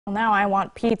Well, now I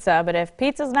want pizza, but if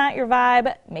pizza's not your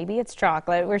vibe, maybe it's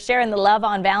chocolate. We're sharing the love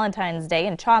on Valentine's Day,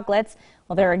 and chocolates,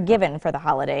 well, they're a given for the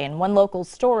holiday. And one local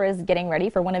store is getting ready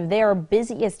for one of their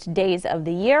busiest days of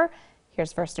the year.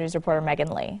 Here's First News reporter Megan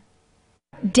Lee.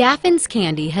 Daffin's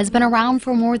candy has been around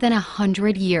for more than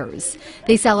 100 years.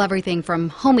 They sell everything from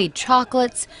homemade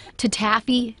chocolates to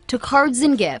taffy to cards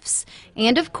and gifts.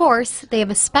 And of course, they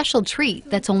have a special treat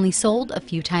that's only sold a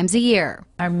few times a year.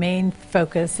 Our main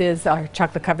focus is our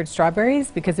chocolate-covered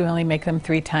strawberries because we only make them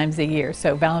 3 times a year.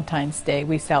 So Valentine's Day,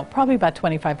 we sell probably about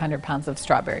 2,500 pounds of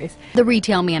strawberries. The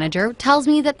retail manager tells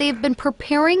me that they've been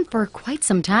preparing for quite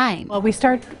some time. Well, we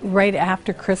start right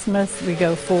after Christmas. We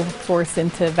go full force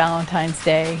into Valentine's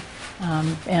Day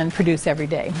and produce every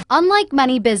day. Unlike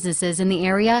many businesses in the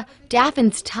area,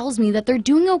 Daffin's tells me that they're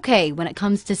doing okay when it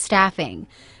comes to staffing.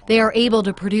 They are able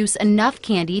to produce enough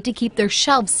candy to keep their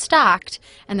shelves stocked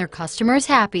and their customers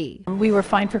happy. We were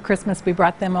fine for Christmas. We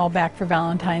brought them all back for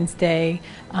Valentine's Day.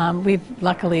 We've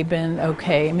luckily been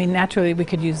okay. I mean, naturally we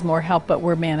could use more help, but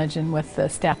we're managing with the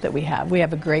staff that we have. We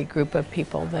have a great group of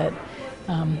people that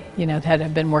that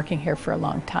have been working here for a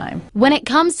long time. When it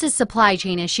comes to supply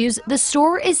chain issues, the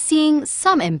store is seeing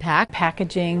some impact.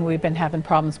 Packaging, we've been having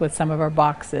problems with some of our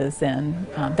boxes and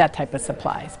that type of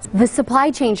supplies. The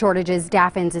supply chain shortages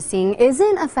Daffin's is seeing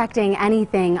isn't affecting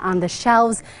anything on the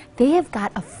shelves. They have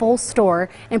got a full store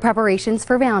in preparations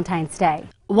for Valentine's Day.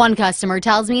 One customer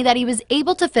tells me that he was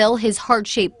able to fill his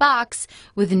heart-shaped box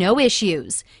with no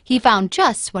issues. He found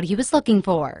just what he was looking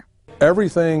for.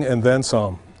 Everything and then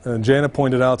some. And Janet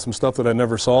pointed out some stuff that I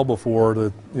never saw before,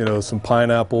 that, some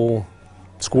pineapple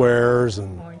squares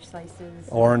and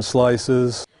orange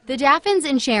slices. The Daffin's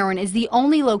in Sharon is the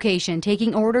only location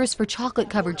taking orders for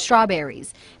chocolate-covered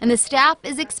strawberries, and the staff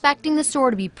is expecting the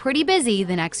store to be pretty busy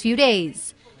the next few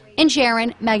days. In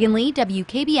Sharon, Megan Lee,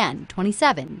 WKBN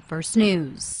 27 First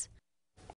News.